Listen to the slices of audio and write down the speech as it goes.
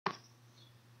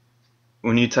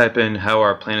When you type in how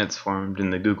are planets formed in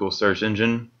the Google search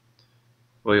engine,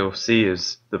 what you'll see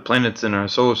is the planets in our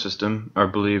solar system are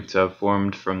believed to have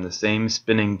formed from the same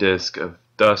spinning disk of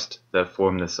dust that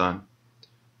formed the sun.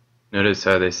 Notice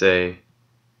how they say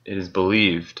it is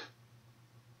believed.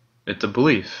 It's a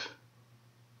belief.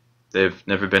 They've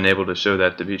never been able to show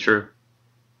that to be true.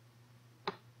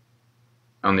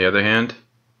 On the other hand,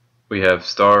 we have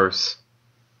stars.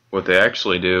 What they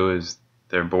actually do is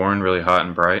they're born really hot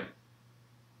and bright,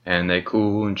 and they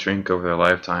cool and shrink over their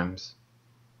lifetimes,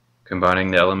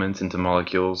 combining the elements into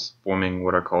molecules, forming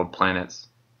what are called planets.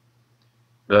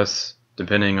 Thus,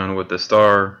 depending on what the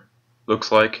star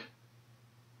looks like,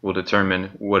 will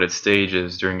determine what its stage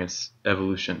is during its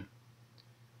evolution.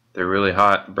 The really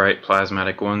hot, bright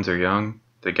plasmatic ones are young,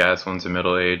 the gas ones are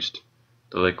middle-aged,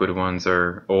 the liquid ones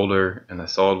are older, and the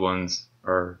solid ones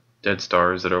are dead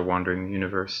stars that are wandering the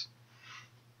universe.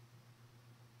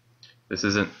 This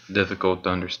isn't difficult to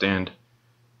understand.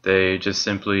 They just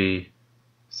simply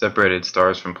separated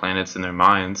stars from planets in their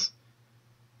minds.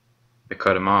 They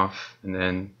cut them off, and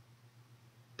then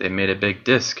they made a big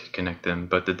disk connect them,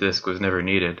 but the disk was never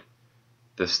needed.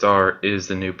 The star is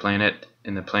the new planet,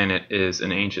 and the planet is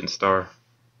an ancient star.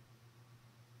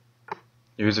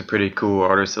 Here's a pretty cool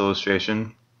artist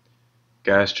illustration.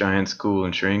 Gas giants cool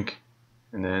and shrink,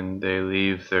 and then they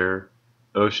leave their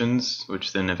oceans,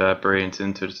 which then evaporate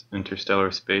into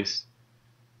interstellar space.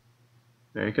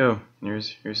 There you go.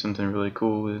 Here's something really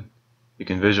cool you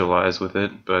can visualize with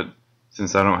it, but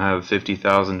since I don't have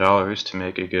 $50,000 to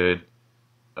make a good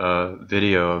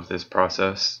video of this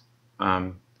process,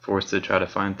 I'm forced to try to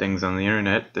find things on the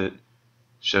internet that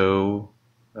show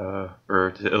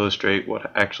or to illustrate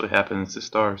what actually happens to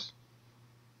stars.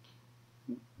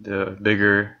 The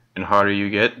bigger and hotter you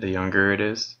get, the younger it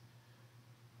is.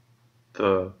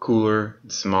 The cooler,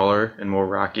 smaller, and more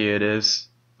rocky it is,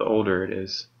 the older it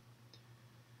is.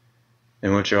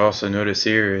 And what you also notice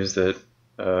here is that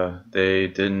they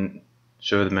didn't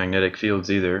show the magnetic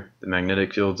fields either. The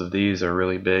magnetic fields of these are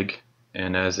really big,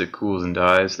 and as it cools and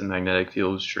dies, the magnetic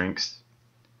field shrinks,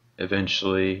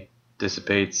 eventually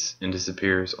dissipates and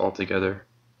disappears altogether.